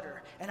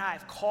daughter, and I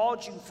have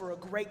called you for a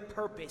great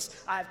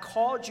purpose. I have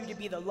called you to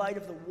be the light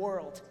of the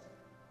world,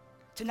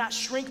 to not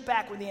shrink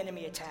back when the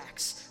enemy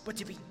attacks, but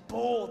to be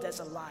bold as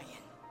a lion.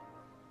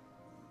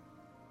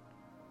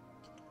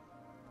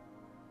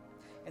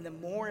 And the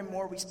more and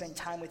more we spend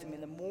time with Him,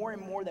 and the more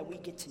and more that we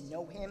get to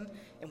know Him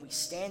and we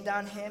stand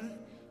on Him,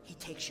 He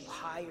takes you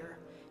higher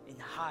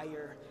and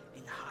higher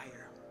and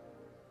higher.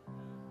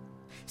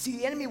 See,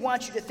 the enemy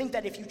wants you to think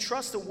that if you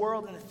trust the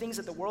world and the things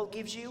that the world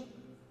gives you,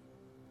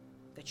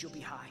 that you'll be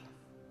high.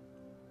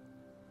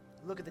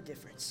 Look at the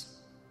difference.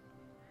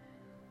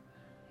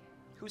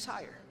 Who's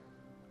higher?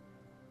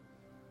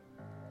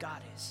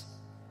 God is.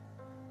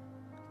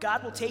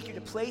 God will take you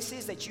to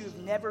places that you've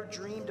never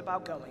dreamed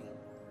about going,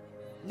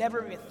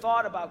 never even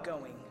thought about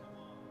going.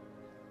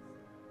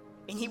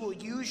 And He will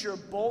use your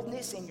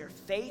boldness and your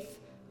faith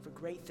for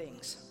great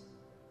things.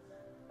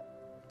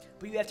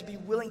 But you have to be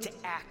willing to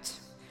act.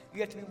 You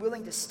have to be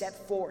willing to step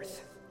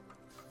forth.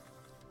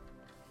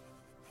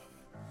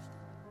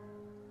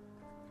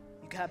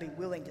 You gotta be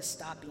willing to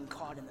stop being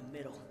caught in the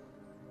middle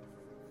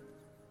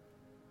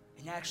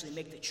and actually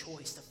make the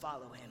choice to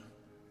follow Him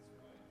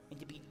and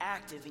to be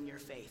active in your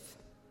faith.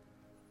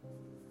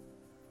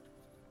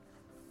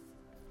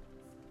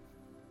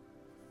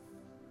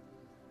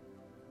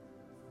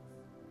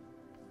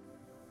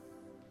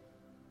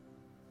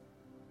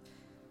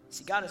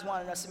 See, God is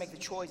wanting us to make the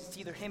choice. It's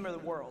either Him or the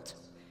world.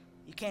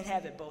 You can't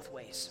have it both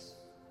ways.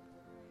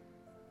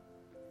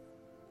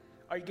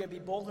 Are you going to be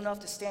bold enough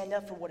to stand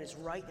up for what is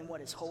right and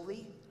what is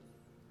holy?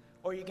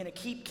 Or are you going to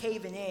keep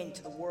caving in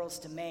to the world's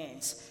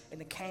demands and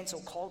the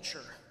cancel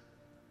culture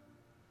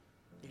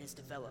that has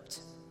developed?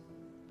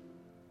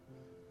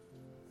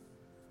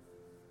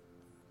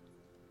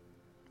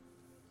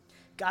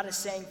 God is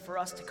saying for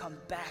us to come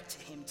back to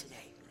Him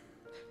today,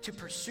 to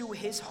pursue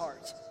His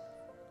heart.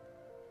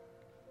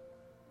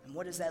 And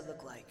what does that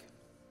look like?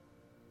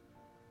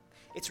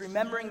 It's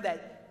remembering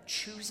that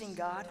choosing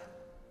God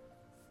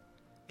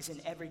is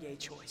an everyday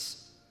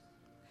choice.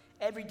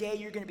 Every day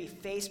you're going to be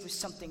faced with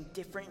something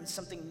different and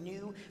something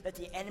new that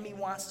the enemy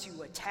wants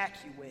to attack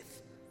you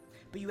with.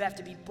 But you have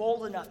to be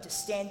bold enough to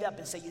stand up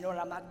and say, you know what,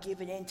 I'm not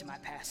giving in to my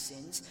past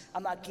sins.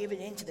 I'm not giving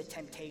in to the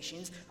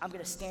temptations. I'm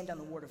going to stand on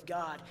the word of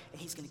God,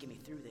 and He's going to get me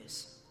through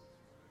this.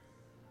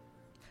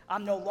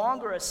 I'm no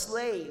longer a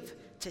slave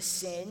to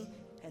sin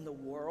and the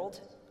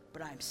world,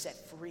 but I am set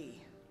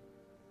free,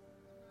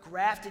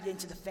 grafted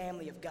into the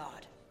family of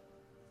God.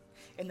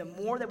 And the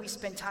more that we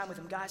spend time with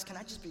Him, guys, can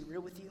I just be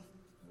real with you?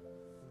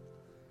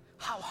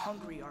 How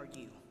hungry are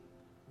you?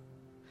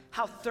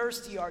 How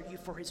thirsty are you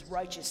for His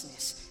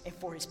righteousness and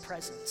for His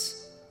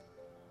presence?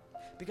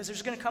 Because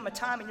there's going to come a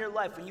time in your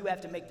life when you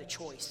have to make the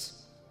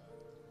choice.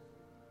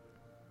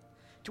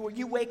 To where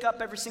you wake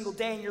up every single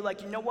day and you're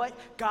like, you know what?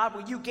 God,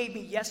 what you gave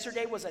me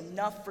yesterday was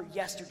enough for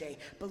yesterday.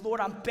 But Lord,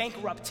 I'm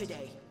bankrupt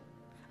today.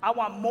 I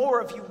want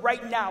more of you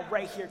right now,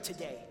 right here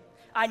today.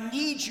 I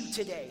need you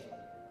today.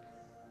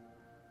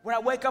 When I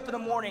wake up in the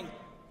morning,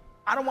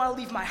 I don't want to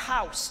leave my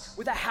house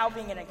without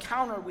having an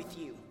encounter with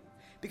you,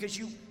 because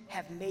you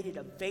have made it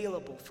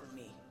available for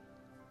me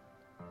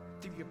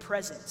through your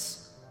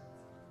presence.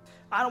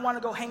 I don't want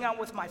to go hang out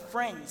with my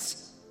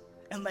friends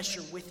unless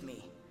you're with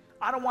me.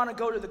 I don't want to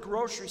go to the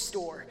grocery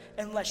store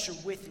unless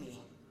you're with me.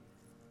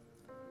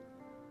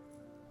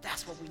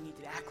 That's what we need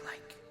to act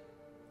like.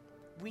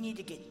 We need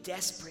to get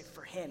desperate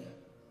for him,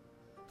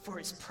 for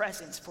his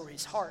presence, for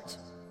his heart.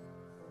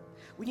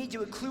 We need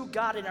to include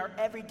God in our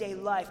everyday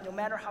life, no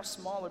matter how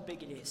small or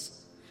big it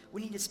is.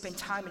 We need to spend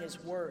time in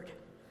his word,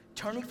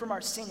 turning from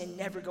our sin and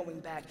never going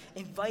back,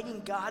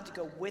 inviting God to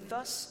go with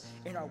us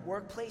in our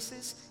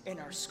workplaces, in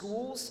our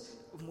schools,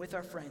 and with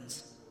our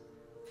friends.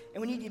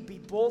 And we need to be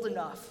bold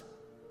enough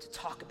to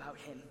talk about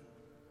him.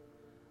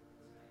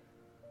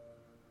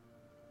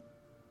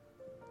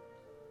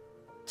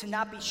 To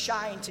not be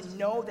shy and to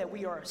know that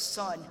we are a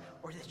son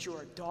or that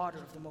you're a daughter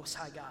of the Most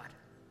High God.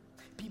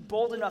 Be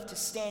bold enough to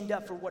stand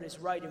up for what is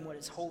right and what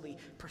is holy,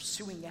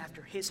 pursuing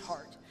after his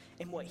heart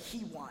and what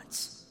he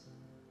wants.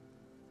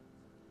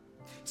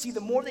 See,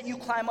 the more that you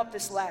climb up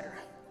this ladder,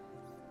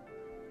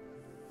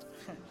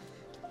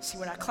 see,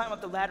 when I climb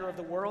up the ladder of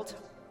the world,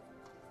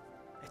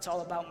 it's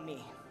all about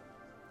me,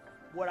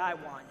 what I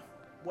want,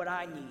 what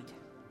I need.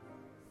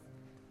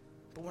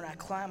 But when I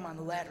climb on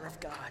the ladder of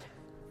God,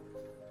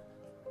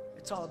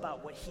 it's all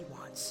about what he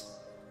wants,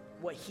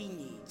 what he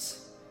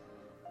needs.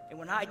 And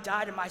when I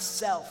die to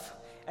myself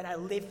and I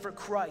live for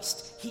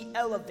Christ, he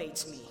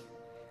elevates me.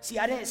 See,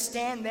 I didn't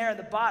stand there at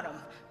the bottom.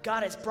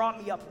 God has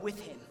brought me up with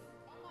him.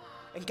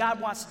 And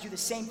God wants to do the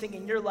same thing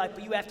in your life,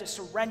 but you have to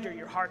surrender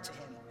your heart to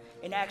him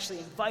and actually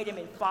invite him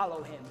and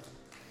follow him.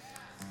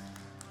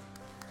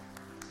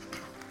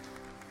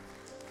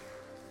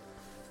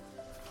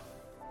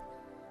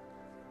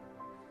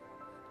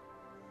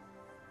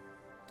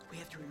 We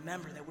have to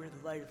remember that we're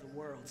the light of the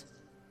world.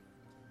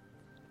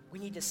 We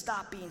need to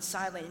stop being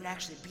silent and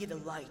actually be the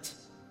light,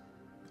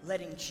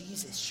 letting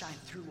Jesus shine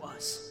through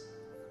us.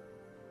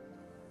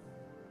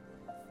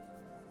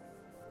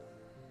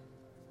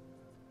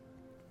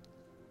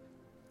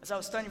 As I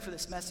was studying for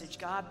this message,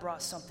 God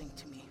brought something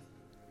to me.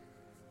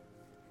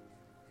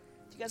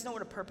 Do you guys know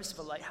what a purpose of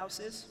a lighthouse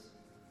is?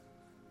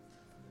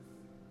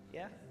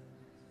 Yeah?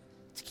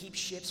 To keep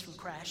ships from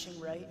crashing,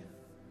 right?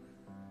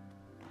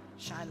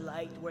 Shine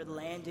light where the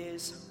land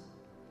is.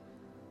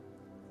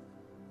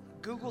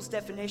 Google's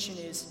definition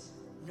is,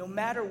 no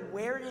matter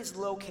where it is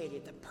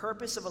located, the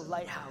purpose of a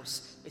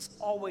lighthouse is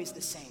always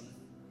the same: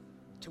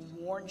 to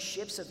warn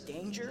ships of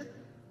danger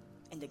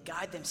and to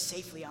guide them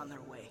safely on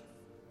their way.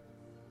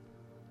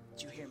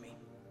 Did you hear me?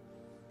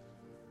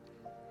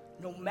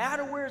 No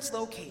matter where it's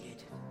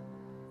located,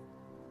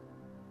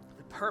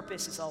 the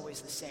purpose is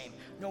always the same.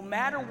 No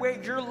matter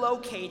where you're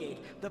located,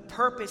 the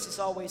purpose is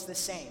always the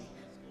same.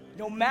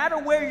 No matter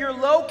where you're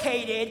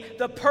located,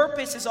 the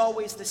purpose is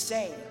always the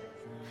same.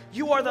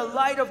 You are the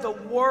light of the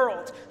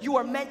world. You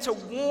are meant to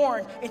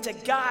warn and to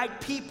guide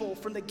people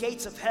from the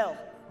gates of hell,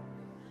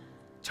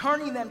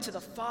 turning them to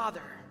the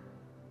Father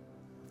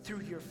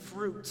through your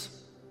fruit,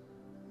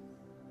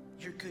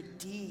 your good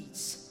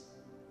deeds,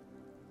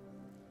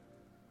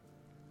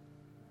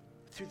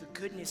 through the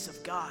goodness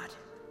of God.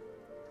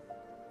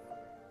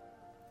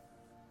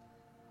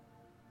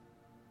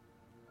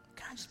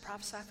 Can I just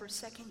prophesy for a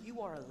second?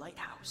 You are a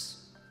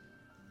lighthouse.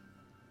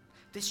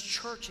 This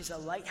church is a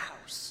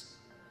lighthouse.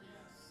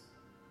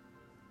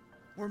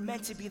 We're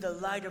meant to be the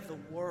light of the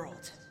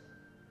world.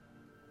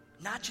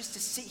 Not just to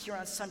sit here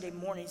on Sunday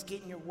mornings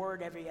getting your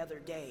word every other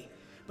day,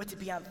 but to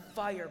be on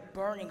fire,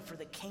 burning for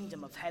the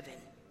kingdom of heaven,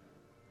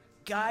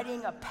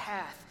 guiding a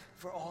path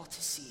for all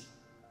to see.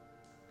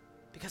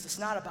 Because it's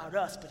not about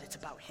us, but it's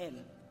about him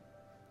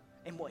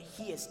and what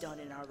he has done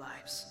in our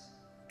lives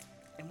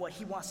and what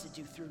he wants to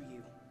do through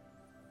you.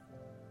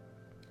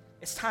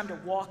 It's time to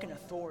walk in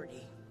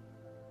authority,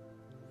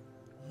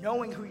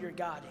 knowing who your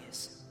God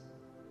is.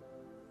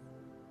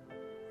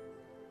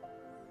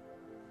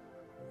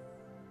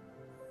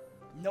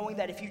 Knowing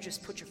that if you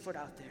just put your foot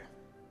out there,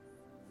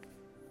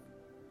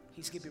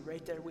 he's going to be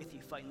right there with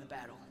you fighting the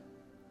battle.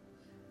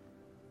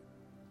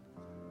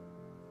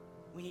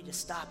 We need to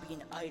stop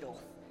being idle,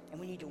 and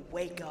we need to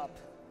wake up.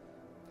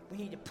 We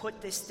need to put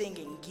this thing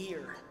in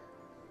gear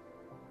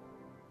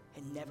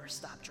and never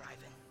stop driving.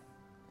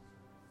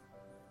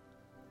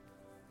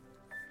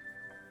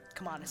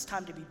 Come on, it's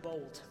time to be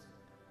bold.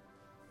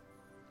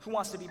 Who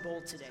wants to be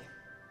bold today?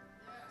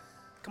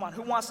 Come on,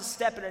 who wants to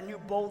step in a new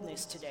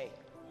boldness today?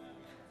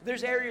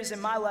 There's areas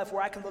in my life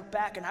where I can look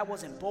back and I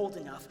wasn't bold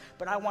enough,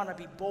 but I want to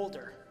be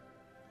bolder.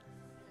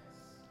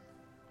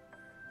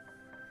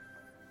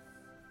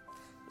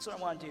 That's what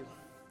I want to do.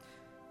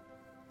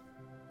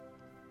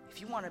 If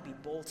you want to be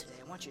bold today,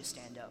 I want you to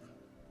stand up.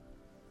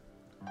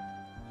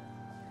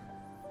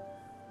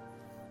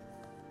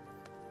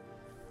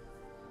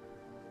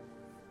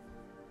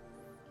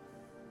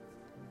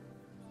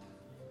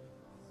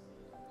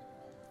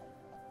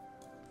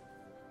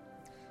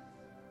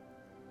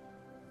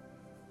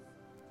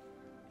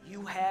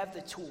 have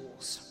the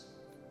tools.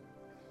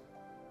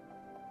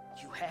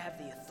 You have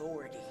the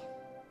authority.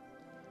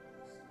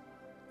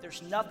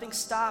 There's nothing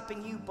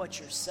stopping you but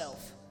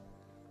yourself.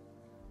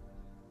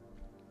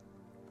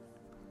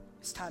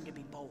 It's time to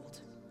be bold.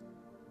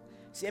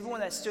 See,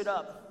 everyone that stood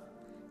up,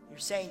 you're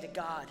saying to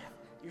God,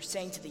 you're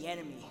saying to the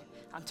enemy,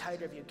 I'm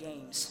tired of your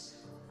games.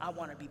 I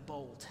want to be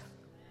bold.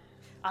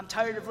 I'm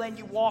tired of letting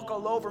you walk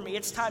all over me.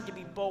 It's time to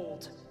be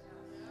bold.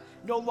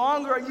 No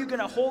longer are you going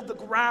to hold the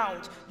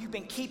ground you've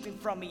been keeping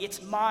from me.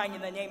 It's mine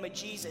in the name of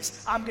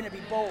Jesus. I'm going to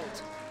be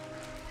bold.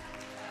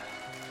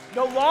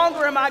 No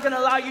longer am I going to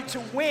allow you to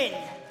win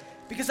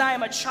because I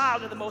am a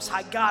child of the Most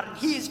High God and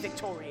He is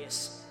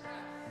victorious.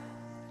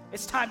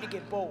 It's time to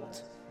get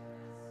bold.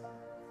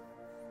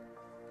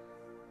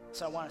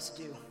 So I want us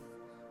to do.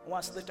 I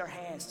want us to lift our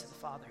hands to the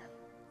Father.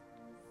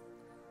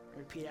 And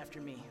repeat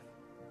after me.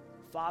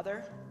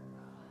 Father,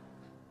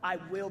 I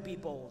will be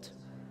bold.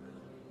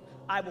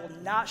 I will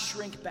not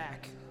shrink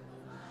back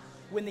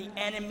when the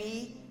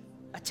enemy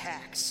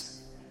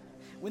attacks.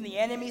 When the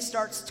enemy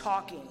starts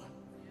talking,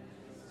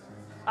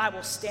 I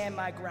will stand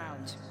my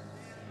ground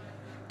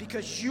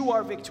because you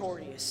are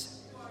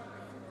victorious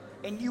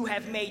and you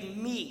have made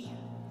me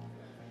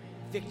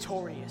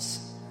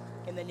victorious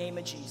in the name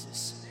of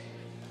Jesus.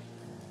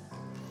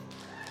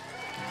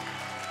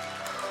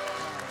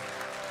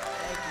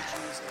 Thank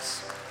you,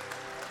 Jesus.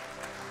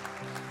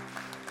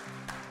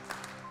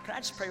 Can I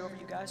just pray over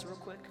you guys real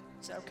quick?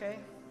 Is that okay?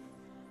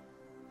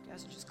 You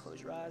guys just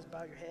close your eyes,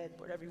 bow your head,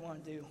 whatever you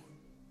want to do.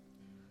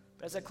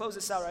 But as I close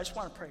this out, I just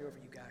want to pray over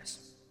you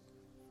guys.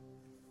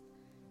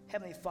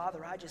 Heavenly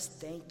Father, I just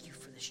thank you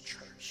for this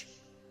church.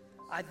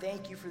 I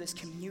thank you for this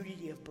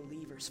community of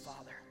believers,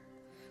 Father.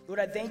 Lord,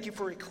 I thank you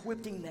for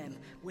equipping them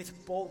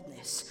with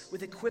boldness,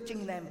 with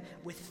equipping them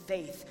with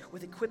faith,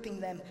 with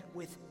equipping them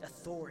with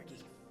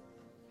authority.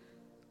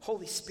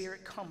 Holy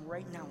Spirit, come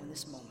right now in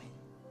this moment.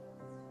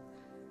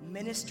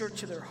 Minister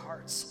to their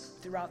hearts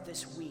throughout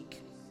this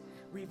week.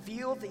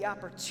 Reveal the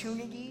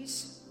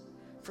opportunities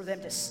for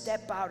them to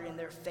step out in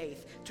their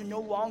faith, to no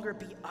longer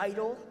be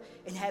idle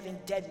and having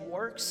dead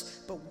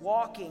works, but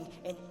walking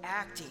and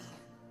acting,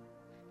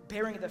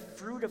 bearing the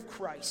fruit of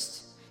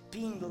Christ,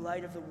 being the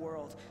light of the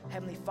world.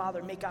 Heavenly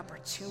Father, make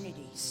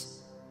opportunities.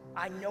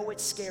 I know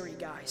it's scary,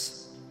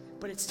 guys,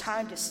 but it's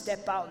time to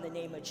step out in the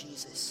name of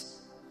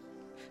Jesus.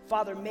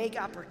 Father, make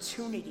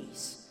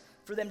opportunities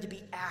for them to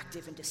be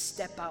active and to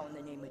step out in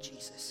the name of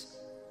Jesus.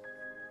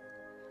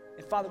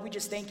 And Father, we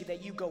just thank you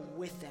that you go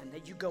with them,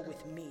 that you go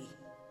with me.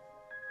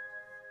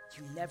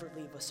 You never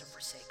leave us or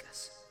forsake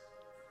us.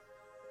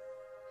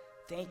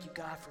 Thank you,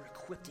 God, for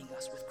equipping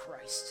us with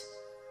Christ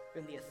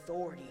and the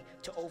authority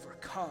to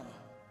overcome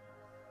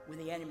when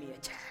the enemy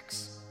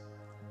attacks.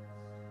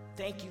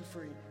 Thank you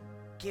for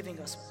giving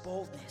us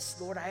boldness.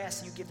 Lord, I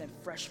ask that you give them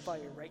fresh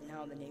fire right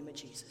now in the name of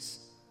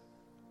Jesus.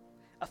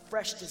 A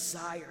fresh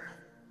desire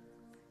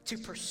to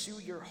pursue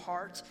your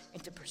heart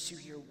and to pursue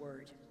your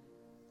word.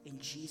 In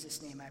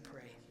Jesus' name I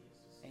pray.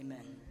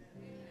 Amen.